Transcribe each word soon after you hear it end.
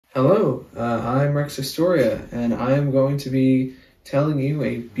Hello, I'm Rex Historia, and I am going to be telling you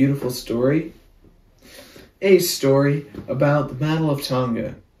a beautiful story. A story about the Battle of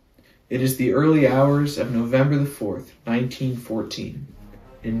Tanga. It is the early hours of November the 4th, 1914,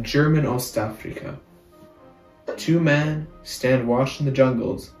 in German Ostafrika. Two men stand watch in the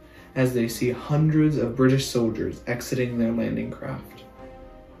jungles as they see hundreds of British soldiers exiting their landing craft.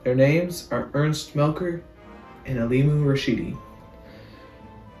 Their names are Ernst Melker and Alimu Rashidi.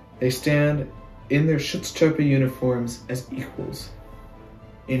 They stand in their SgtPancake uniforms as equals,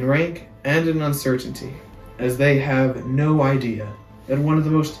 in rank and in uncertainty, as they have no idea that one of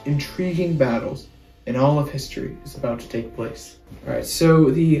the most intriguing battles in all of history is about to take place. Alright, so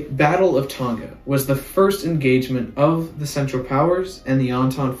the Battle of Tanga was the first engagement of the Central Powers and the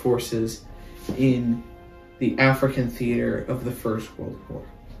Entente forces in the African theater of the First World War.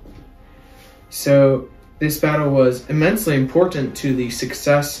 So this battle was immensely important to the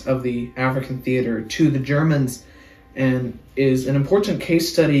success of the African theater, to the Germans, and is an important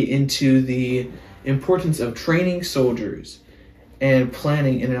case study into the importance of training soldiers and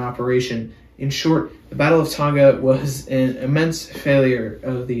planning in an operation. In short, the Battle of Tanga was an immense failure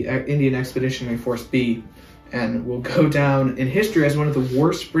of the Indian Expeditionary Force B, and will go down in history as one of the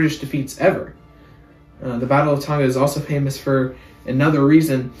worst British defeats ever. The Battle of Tanga is also famous for another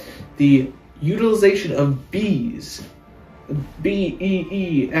reason: the utilization of bees,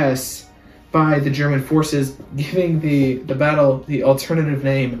 B-E-E-S, by the German forces, giving the battle the alternative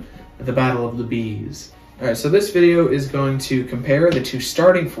name, the Battle of the Bees. Alright, so this video is going to compare the two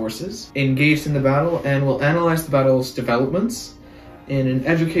starting forces engaged in the battle, and will analyze the battle's developments in an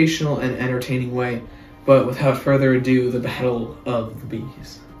educational and entertaining way. But without further ado, the Battle of the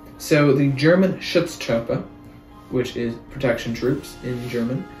Bees. So the German SgtPancake, which is protection troops in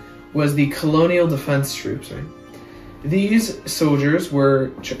German, was the colonial defense troops, right? These soldiers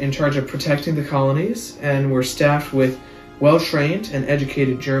were in charge of protecting the colonies and were staffed with well-trained and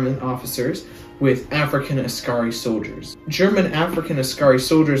educated German officers with African Askari soldiers. German African Askari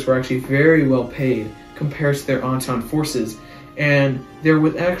soldiers were actually very well paid compared to their Entente forces, and there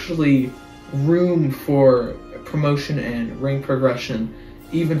was actually room for promotion and rank progression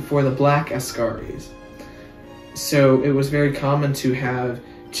even for the black Askaris. So it was very common to have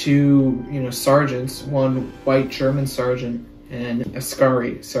two, sergeants, one white German sergeant and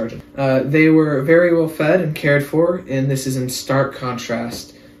Askari sergeant. They were very well fed and cared for, and this is in stark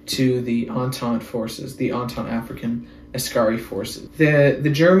contrast to the Entente forces, the Entente African Askari forces.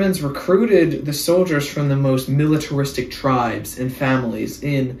 The Germans recruited the soldiers from the most militaristic tribes and families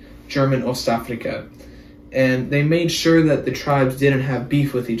in German Ostafrika, and they made sure that the tribes didn't have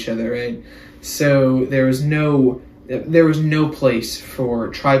beef with each other, right? So there was no place for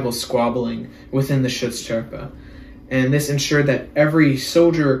tribal squabbling within the SgtPancake, and this ensured that every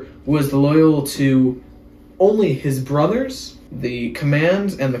soldier was loyal to only his brothers, the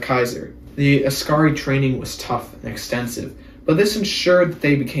command, and the Kaiser. The Askari training was tough and extensive, but this ensured that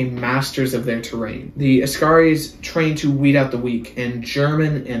they became masters of their terrain. The Askaris trained to weed out the weak, and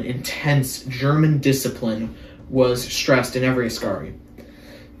intense German discipline was stressed in every Askari.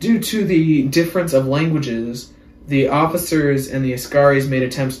 Due to the difference of languages, the officers and the Askaris made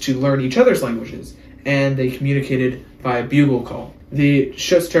attempts to learn each other's languages, and they communicated by bugle call. The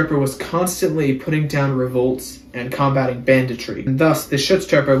SgtPancake was constantly putting down revolts and combating banditry, and thus the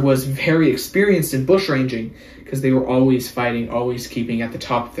SgtPancake was very experienced in bushranging, because they were always fighting, always keeping at the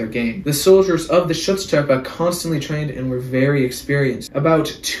top of their game. The soldiers of the SgtPancake constantly trained and were very experienced. About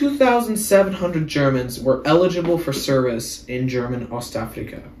 2,700 Germans were eligible for service in German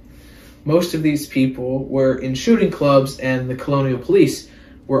Ostafrika. Most of these people were in shooting clubs, and the colonial police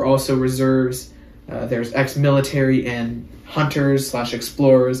were also reserves. There's ex-military and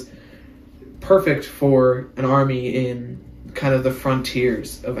hunters/explorers, perfect for an army in kind of the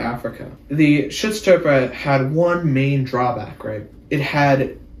frontiers of Africa. The SgtPancake had one main drawback, right? It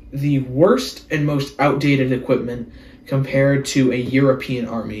had the worst and most outdated equipment compared to a European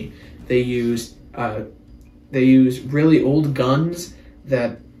army. They used really old guns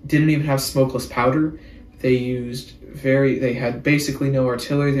that didn't even have smokeless powder. They had basically no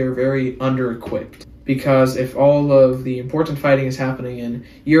artillery. They were very under-equipped. Because if all of the important fighting is happening in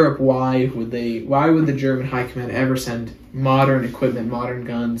Europe, why would the German High Command ever send modern equipment, modern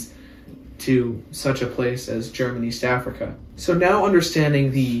guns to such a place as German East Africa? So now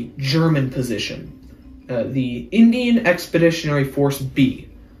understanding the German position, the Indian Expeditionary Force B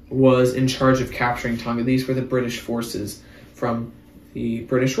was in charge of capturing Tanga. These were the British forces from the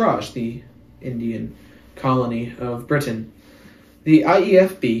British Raj, the Indian colony of Britain. The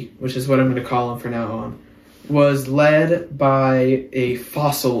IEFB, which is what I'm going to call them from now on, was led by a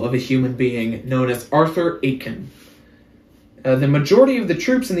fossil of a human being known as Arthur Aitken. The majority of the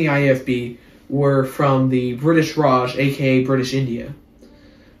troops in the IFB were from the British Raj, aka British India.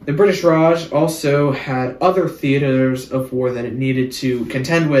 The British Raj also had other theaters of war that it needed to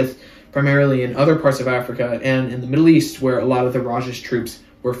contend with, primarily in other parts of Africa and in the Middle East, where a lot of the Raj's troops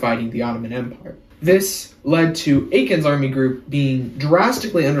were fighting the Ottoman Empire. This led to Aitken's army group being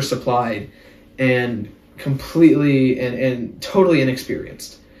drastically undersupplied and completely and totally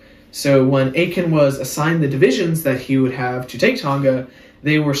inexperienced. So when Aitken was assigned the divisions that he would have to take Tanga,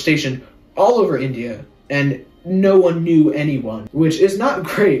 they were stationed all over India, and no one knew anyone, which is not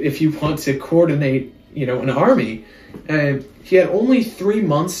great if you want to coordinate, an army. He had only 3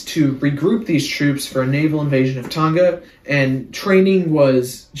 months to regroup these troops for a naval invasion of Tanga, and training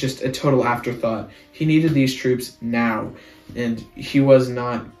was just a total afterthought. He needed these troops now, and he didn't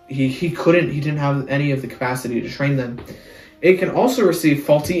have any of the capacity to train them. Aitken also received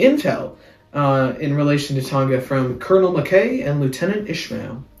faulty intel in relation to Tanga from Colonel McKay and Lieutenant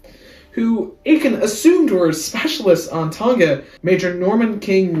Ishmael, who Aitken assumed were specialists on Tanga. Major Norman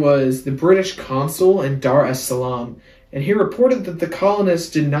King was the British consul in Dar es Salaam, and he reported that the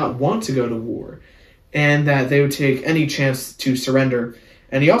colonists did not want to go to war, and that they would take any chance to surrender.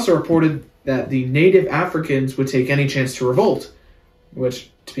 And he also reported that the native Africans would take any chance to revolt,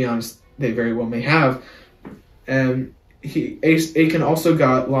 which, to be honest, they very well may have. Aitken also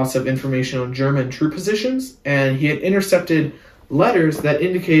got lots of information on German troop positions, and he had intercepted letters that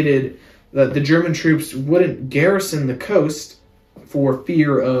indicated that the German troops wouldn't garrison the coast for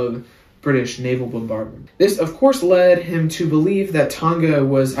fear of British naval bombardment. This, of course, led him to believe that Tanga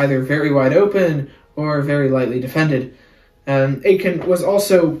was either very wide open or very lightly defended. Aitken was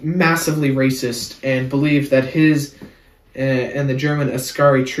also massively racist and believed that his and the German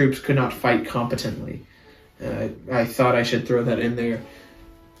Askari troops could not fight competently. I thought I should throw that in there.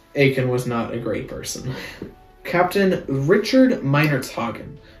 Aitken was not a great person. Captain Richard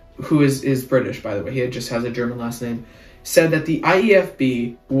Meinertzhagen, who is British, by the way, he just has a German last name, said that the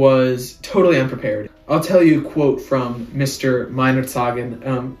IEFB was totally unprepared. I'll tell you a quote from Mr.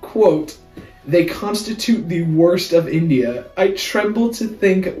 Meinertzhagen, quote, "They constitute the worst of India. I tremble to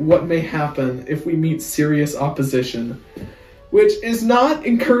think what may happen if we meet serious opposition," which is not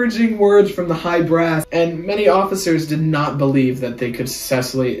encouraging words from the high brass, and many officers did not believe that they could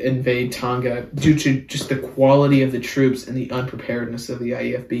successfully invade Tanga due to just the quality of the troops and the unpreparedness of the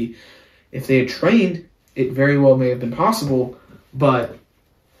IEFB. If they had trained, it very well may have been possible, but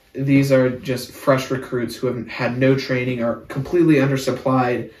these are just fresh recruits who have had no training, are completely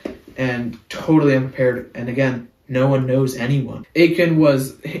undersupplied, and totally unprepared, and again, no one knows anyone. Aitken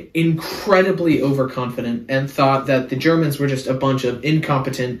was incredibly overconfident and thought that the Germans were just a bunch of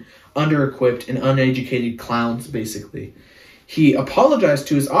incompetent, under-equipped, and uneducated clowns, basically. He apologized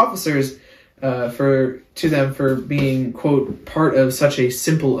to his officers to them for being, quote, part of such a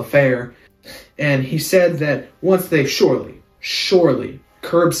simple affair, and he said that once they surely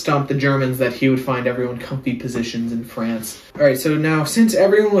curb stomped the Germans, that he would find everyone comfy positions in France. Alright, so now, since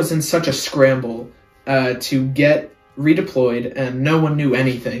everyone was in such a scramble to get redeployed and no one knew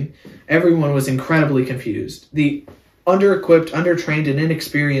anything, everyone was incredibly confused. The under-equipped, under-trained, and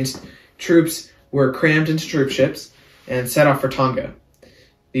inexperienced troops were crammed into troop ships and set off for Tanga.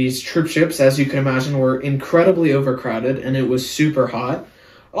 These troop ships, as you can imagine, were incredibly overcrowded, and it was super hot.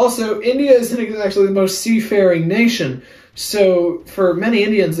 Also, India isn't exactly the most seafaring nation, so for many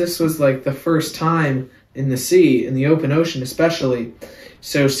Indians, this was like the first time in the sea, in the open ocean especially,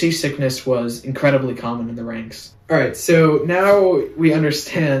 so seasickness was incredibly common in the ranks. Alright, so now we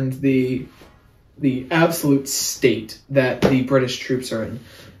understand the absolute state that the British troops are in.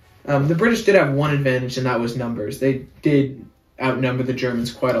 The British did have one advantage, and that was numbers. They did outnumber the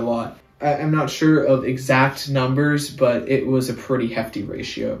Germans quite a lot. I'm not sure of exact numbers, but it was a pretty hefty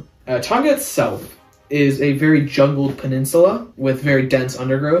ratio. Tonga itself is a very jungled peninsula with very dense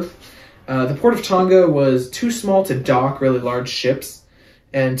undergrowth. The port of Tonga was too small to dock really large ships,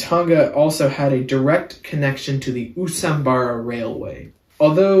 and Tonga also had a direct connection to the Usambara Railway.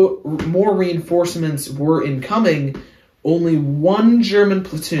 Although more reinforcements were incoming, only one German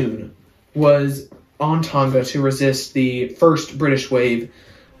platoon was on Tonga to resist the first British wave,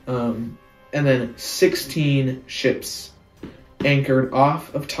 and then 16 ships anchored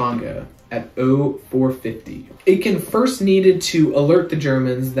off of Tonga at 0450. Aitken first needed to alert the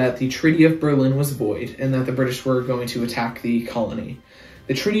Germans that the Treaty of Berlin was void and that the British were going to attack the colony.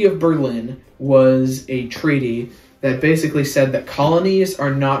 The Treaty of Berlin was a treaty that basically said that colonies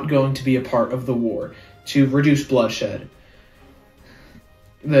are not going to be a part of the war to reduce bloodshed.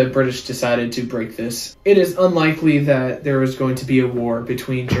 the British decided to break this. It is unlikely that there was going to be a war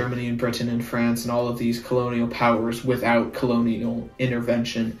between Germany and Britain and France and all of these colonial powers without colonial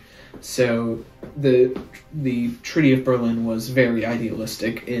intervention. So the Treaty of Berlin was very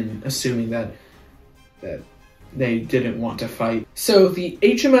idealistic in assuming that they didn't want to fight. So the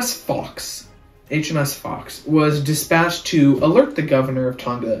HMS Fox was dispatched to alert the governor of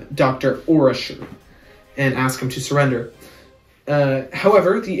Tonga, Dr. Orisher, and ask him to surrender.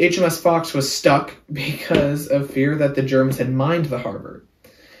 However, the HMS Fox was stuck because of fear that the Germans had mined the harbor.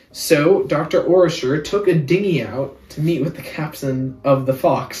 So Dr. Orisher took a dinghy out to meet with the captain of the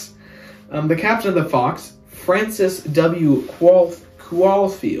Fox. The captain of the Fox, Francis W.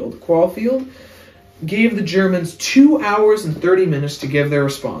 Qualfield, gave the Germans 2 hours and 30 minutes to give their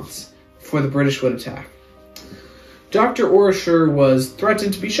response before the British would attack. Dr. Orisher was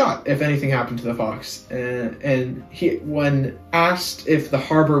threatened to be shot if anything happened to the Fox, and when asked if the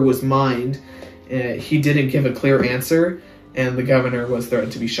harbor was mined, he didn't give a clear answer, and the governor was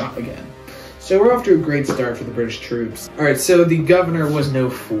threatened to be shot again. So we're off to a great start for the British troops. Alright, so the governor was no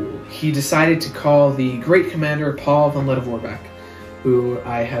fool. He decided to call the great commander Paul von Lettow-vorbeck, who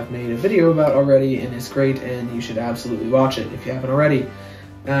I have made a video about already and is great, and you should absolutely watch it if you haven't already.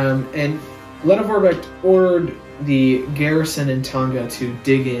 And Lettow-vorbeck ordered the garrison in Tanga to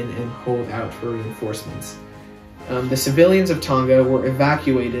dig in and hold out for reinforcements. The civilians of Tanga were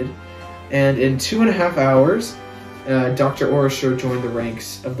evacuated, and in 2.5 hours, Dr. Orisher joined the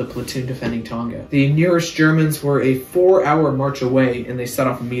ranks of the platoon defending Tonga. The nearest Germans were a 4-hour march away, and they set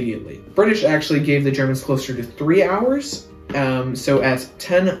off immediately. The British actually gave the Germans closer to 3 hours, so at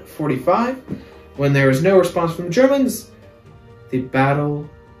 10:45, when there was no response from the Germans, the Battle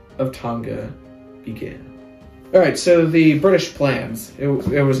of Tonga began. Alright, so the British plans. It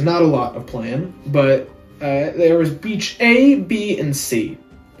was not a lot of plan, but there was Beach A, B, and C.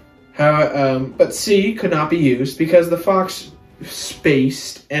 But C could not be used because the Fox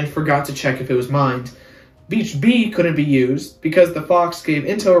spaced and forgot to check if it was mined. Beach B couldn't be used because the Fox gave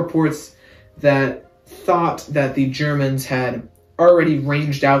intel reports that thought that the Germans had already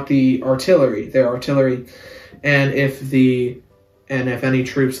ranged out their artillery, and if any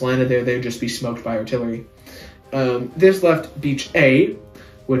troops landed there, they'd just be smoked by artillery. This left Beach A,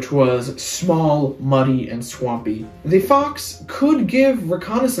 which was small, muddy, and swampy. The Fox could give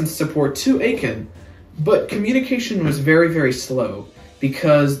reconnaissance support to Aiken, but communication was very, very slow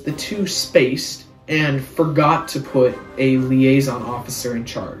because the two spaced and forgot to put a liaison officer in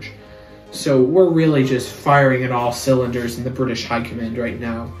charge. So we're really just firing at all cylinders in the British High Command right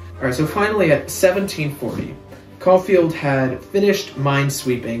now. Alright, so finally at 1740, Caulfield had finished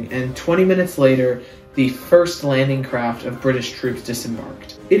minesweeping, and 20 minutes later, the first landing craft of British troops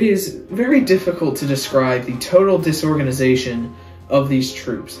disembarked. It is very difficult to describe the total disorganization of these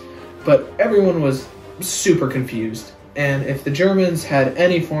troops, but everyone was super confused, and if the Germans had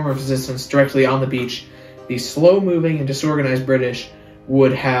any form of resistance directly on the beach, the slow-moving and disorganized British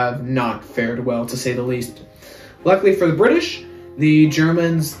would have not fared well, to say the least. Luckily for the British, the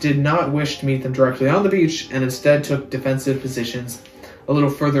Germans did not wish to meet them directly on the beach, and instead took defensive positions a little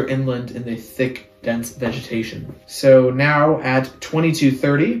further inland in the thick, dense vegetation. So now at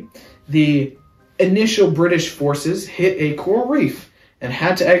 22:30, the initial British forces hit a coral reef and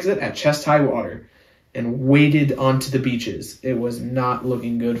had to exit at chest-high water and waded onto the beaches. It was not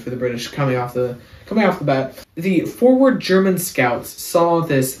looking good for the British coming off the bat. The forward German scouts saw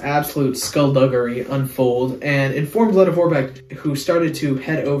this absolute skullduggery unfold and informed Lettow-vorbeck, who started to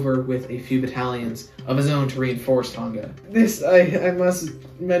head over with a few battalions of his own to reinforce Tonga. This I must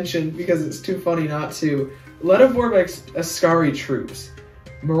mention because it's too funny not to. Lettow-vorbeck's Askari troops,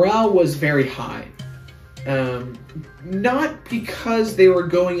 morale was very high. Not because they were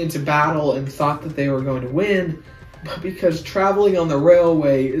going into battle and thought that they were going to win, but because traveling on the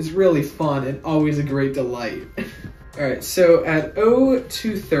railway is really fun and always a great delight. Alright, so at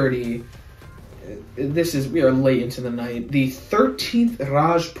 02:30, we are late into the night, the 13th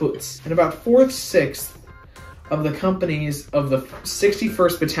Rajputs and about 4th, 6th of the companies of the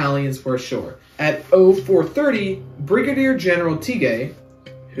 61st Battalions were ashore. At 04:30, Brigadier General Tighe,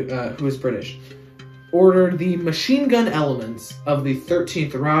 who is British, ordered the machine gun elements of the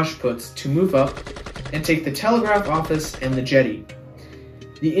 13th Rajputs to move up and take the telegraph office and the jetty.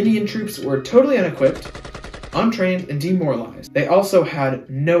 The Indian troops were totally unequipped, untrained, and demoralized. They also had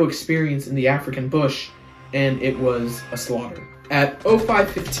no experience in the African bush, and it was a slaughter. At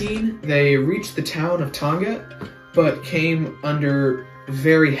 05:15, they reached the town of Tanga, but came under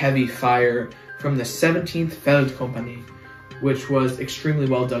very heavy fire from the 17th Feld Company, which was extremely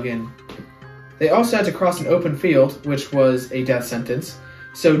well dug in. They also had to cross an open field, which was a death sentence,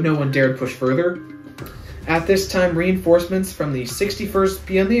 so no one dared push further. At this time, reinforcements from the 61st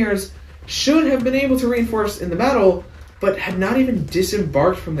Pioneers should have been able to reinforce in the battle, but had not even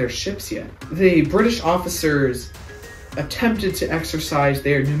disembarked from their ships yet. The British officers attempted to exercise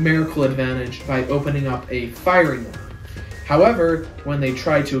their numerical advantage by opening up a firing line. However, when they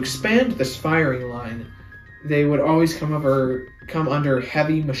tried to expand this firing line, they would always come under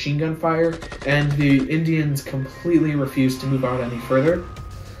heavy machine gun fire, and the Indians completely refused to move out any further.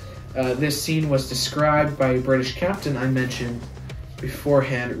 This scene was described by a British captain I mentioned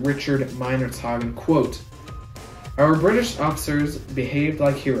beforehand, Richard Meinertzhagen, quote, "Our British officers behaved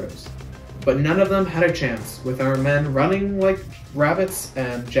like heroes, but none of them had a chance, with our men running like rabbits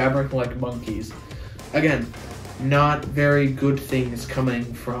and jabbering like monkeys." Again, not very good things coming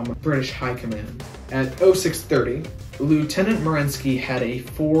from British High Command. At 0630, Lieutenant Merensky had a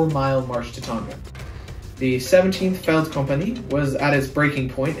 4-mile march to Tanga. The 17th Feld Company was at its breaking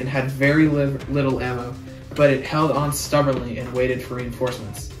point and had very little ammo, but it held on stubbornly and waited for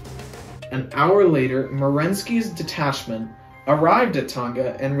reinforcements. An hour later, Merensky's detachment arrived at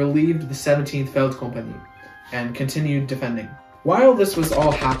Tanga and relieved the 17th Feld Company, and continued defending. While this was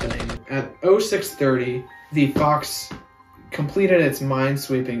all happening, at 0630, the Fox completed its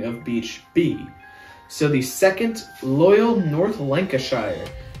minesweeping of Beach B, so the 2nd Loyal North Lancashire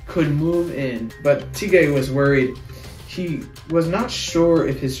could move in, but Tighe was worried. He was not sure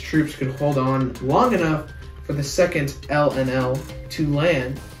if his troops could hold on long enough for the 2nd L&L to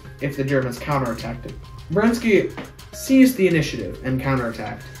land if the Germans counterattacked it. Merensky seized the initiative and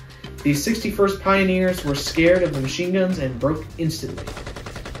counterattacked. The 61st Pioneers were scared of the machine guns and broke instantly.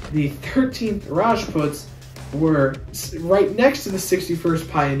 The 13th Rajputs were right next to the 61st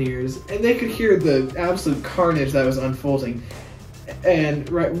Pioneers, and they could hear the absolute carnage that was unfolding, and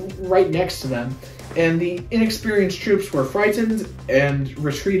right next to them. And the inexperienced troops were frightened and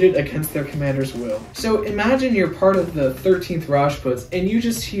retreated against their commander's will. So imagine you're part of the 13th Rajputs, and you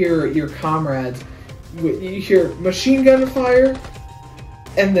just hear your comrades, you hear machine gun fire,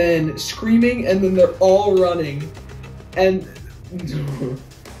 and then screaming, and then they're all running, and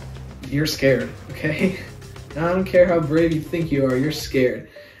you're scared, okay? I don't care how brave you think you are, you're scared.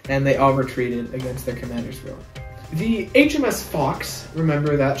 And they all retreated against their commander's will. The HMS Fox,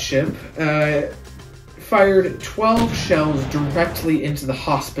 remember that ship, fired 12 shells directly into the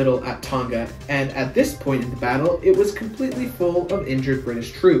hospital at Tanga, and at this point in the battle, it was completely full of injured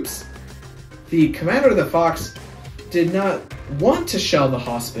British troops. The commander of the Fox did not want to shell the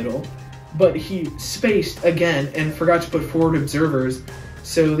hospital, but he spaced again and forgot to put forward observers,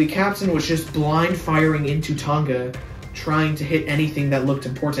 so the captain was just blind firing into Tanga, trying to hit anything that looked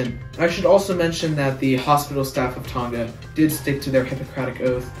important. I should also mention that the hospital staff of Tanga did stick to their Hippocratic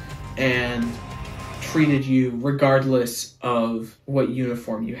oath and treated you regardless of what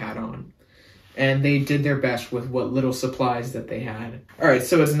uniform you had on. And they did their best with what little supplies that they had. Alright,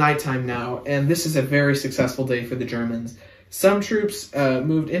 so it's nighttime now, and this is a very successful day for the Germans. Some troops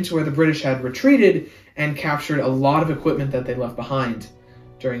moved into where the British had retreated and captured a lot of equipment that they left behind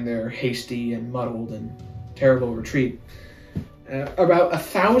during their hasty and muddled and terrible retreat. About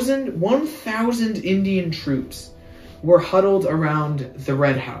 1,000 Indian troops were huddled around the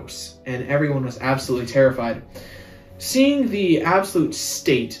Red House, and everyone was absolutely terrified. Seeing the absolute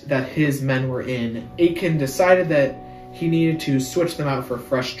state that his men were in, Aiken decided that he needed to switch them out for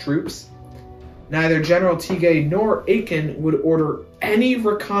fresh troops. Neither General Tighe nor Aiken would order any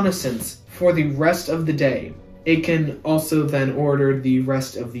reconnaissance for the rest of the day. Aiken also then ordered the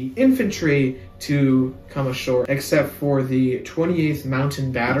rest of the infantry to come ashore, except for the 28th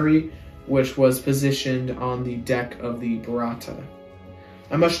Mountain Battery, which was positioned on the deck of the Bharata.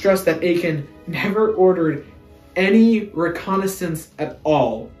 I must stress that Aiken never ordered any reconnaissance at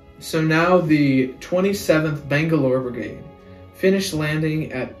all. So now the 27th Bangalore Brigade finished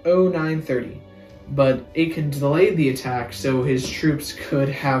landing at 0930, but Aiken delayed the attack so his troops could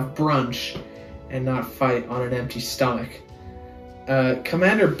have brunch and not fight on an empty stomach.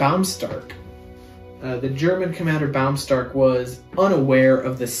 Commander Baumstark, the German Commander Baumstark, was unaware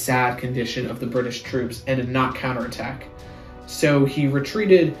of the sad condition of the British troops and did not counterattack. So he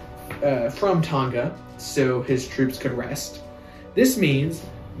retreated from Tanga so his troops could rest. This means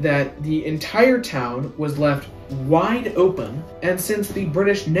that the entire town was left wide open, and since the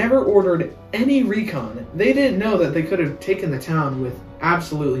British never ordered any recon, they didn't know that they could have taken the town with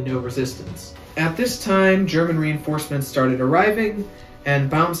absolutely no resistance. At this time, German reinforcements started arriving,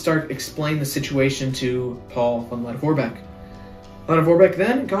 and Baumstark explained the situation to Paul von Lettow-vorbeck. Lettow-vorbeck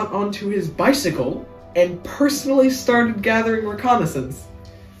then got onto his bicycle and personally started gathering reconnaissance.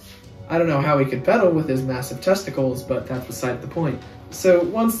 I don't know how he could pedal with his massive testicles, but that's beside the point. So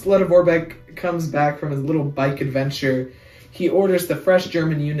once lettow-vorbeck comes back from his little bike adventure, he orders the fresh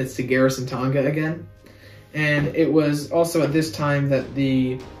German units to garrison Tanga again. And it was also at this time that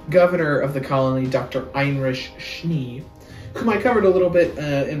the governor of the colony, Dr. Heinrich Schnee, whom I covered a little bit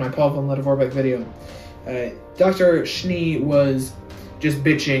in my Paul von Lettow-vorbeck video, Dr. Schnee was just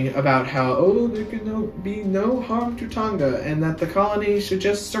bitching about how, oh, there can be no harm to Tanga, and that the colony should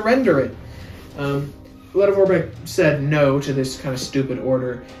just surrender it. Lettow-vorbeck said no to this kind of stupid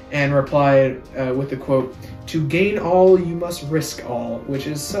order, and replied with the quote, "To gain all, you must risk all," which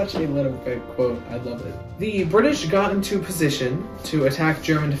is such a Lettow-vorbeck quote. I love it. The British got into position to attack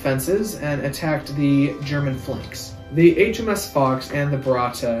German defenses and attacked the German flanks. The HMS Fox and the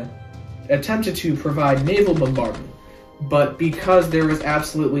Barata attempted to provide naval bombardment, but because there was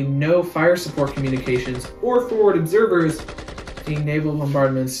absolutely no fire support communications or forward observers, the naval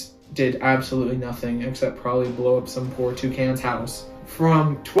bombardments did absolutely nothing except probably blow up some poor toucan's house.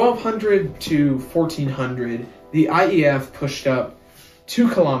 From 1200 to 1400, the IEF pushed up 2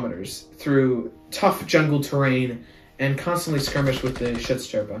 kilometers through tough jungle terrain and constantly skirmished with the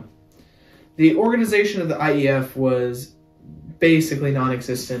SgtPancake. The organization of the IEF was basically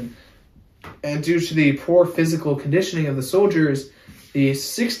non-existent, and due to the poor physical conditioning of the soldiers, the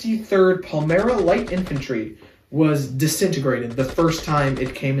 63rd Palmyra Light Infantry was disintegrated the first time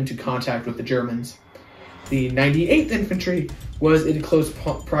it came into contact with the Germans. The 98th Infantry was in close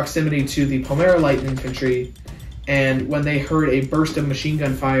proximity to the Palmyra Light Infantry, and when they heard a burst of machine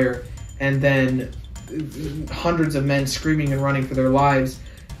gun fire and then hundreds of men screaming and running for their lives,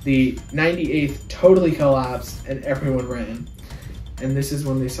 the 98th totally collapsed and everyone ran. And this is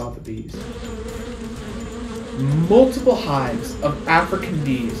when they saw the bees. Multiple hives of African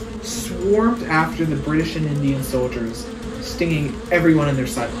bees swarmed after the British and Indian soldiers, stinging everyone in their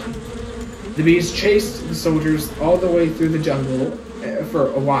sightline. The bees chased the soldiers all the way through the jungle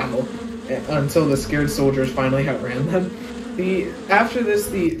for a while, until the scared soldiers finally outran them. After this,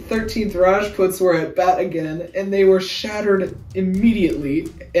 the 13th Rajputs were at bat again, and they were shattered immediately,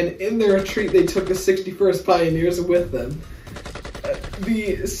 and in their retreat they took the 61st Pioneers with them.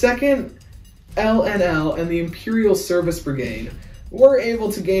 The 2nd LNL and the Imperial Service Brigade were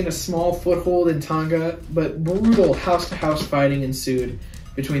able to gain a small foothold in Tanga, but brutal house-to-house fighting ensued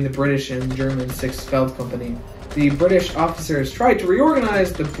between the British and German 6th Feldkompanie. The British officers tried to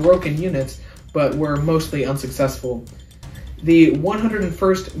reorganize the broken units, but were mostly unsuccessful. The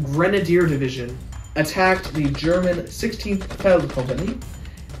 101st Grenadier Division attacked the German 16th Feldkompanie,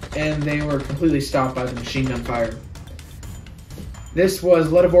 and they were completely stopped by the machine gun fire. This was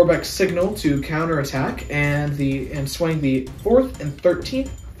lettow-vorbeck's signal to counterattack and swing the 4th and 13th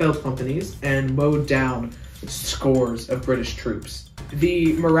Feldkompanies and mowed down scores of British troops.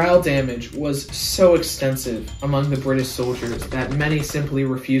 The morale damage was so extensive among the British soldiers that many simply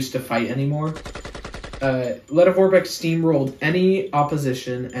refused to fight anymore. Lettow-vorbeck steamrolled any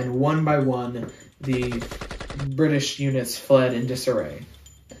opposition, and one by one, the British units fled in disarray.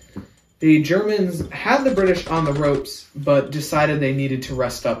 The Germans had the British on the ropes, but decided they needed to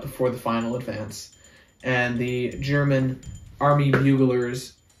rest up before the final advance, and the German army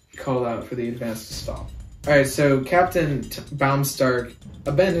buglers called out for the advance to stop. Alright, so Captain Baumstark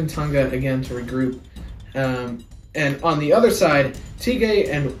abandoned Tanga again to regroup, and on the other side, Tigay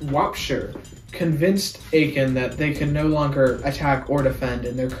and Wapshire convinced Aiken that they could no longer attack or defend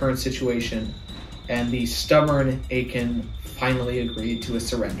in their current situation, and the stubborn Aiken finally agreed to a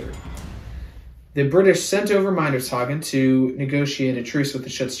surrender. The British sent over Mindershagen to negotiate a truce with the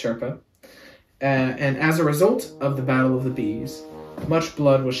SgtPancake, and as a result of the Battle of the Bees, much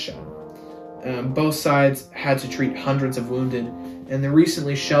blood was shed. Both sides had to treat hundreds of wounded, and the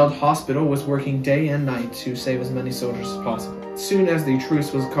recently shelled hospital was working day and night to save as many soldiers as possible. As soon as the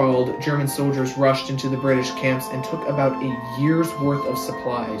truce was called, German soldiers rushed into the British camps and took about a year's worth of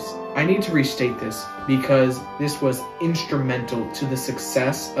supplies. I need to restate this because this was instrumental to the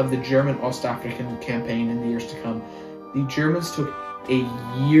success of the German Ostafrican campaign in the years to come. The Germans took a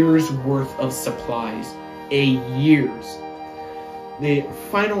year's worth of supplies. A year's. The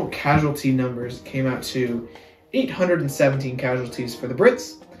final casualty numbers came out to 817 casualties for the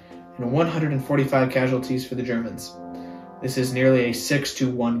Brits and 145 casualties for the Germans. This is nearly a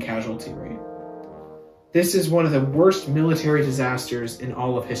 6-to-1 casualty rate. This is one of the worst military disasters in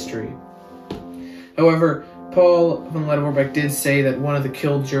all of history. However, Paul von Lettow-vorbeck did say that one of the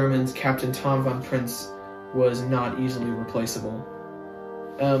killed Germans, Captain Tom von Prince, was not easily replaceable.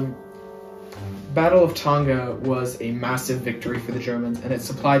 Battle of Tanga was a massive victory for the Germans, and it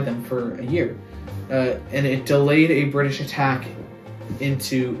supplied them for a year. And it delayed a British attack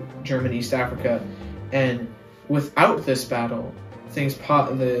into German East Africa, and without this battle,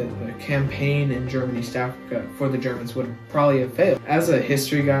 the campaign in German East Africa for the Germans would probably have failed. As a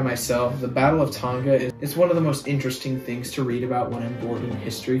history guy myself, the Battle of Tanga is one of the most interesting things to read about when I'm bored in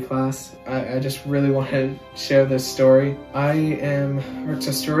history class. I just really want to share this story. I am Rex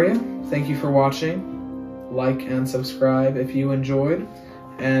Historia. Thank you for watching. Like and subscribe if you enjoyed.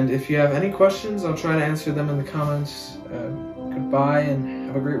 And if you have any questions, I'll try to answer them in the comments. Goodbye and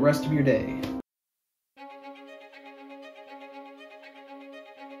have a great rest of your day.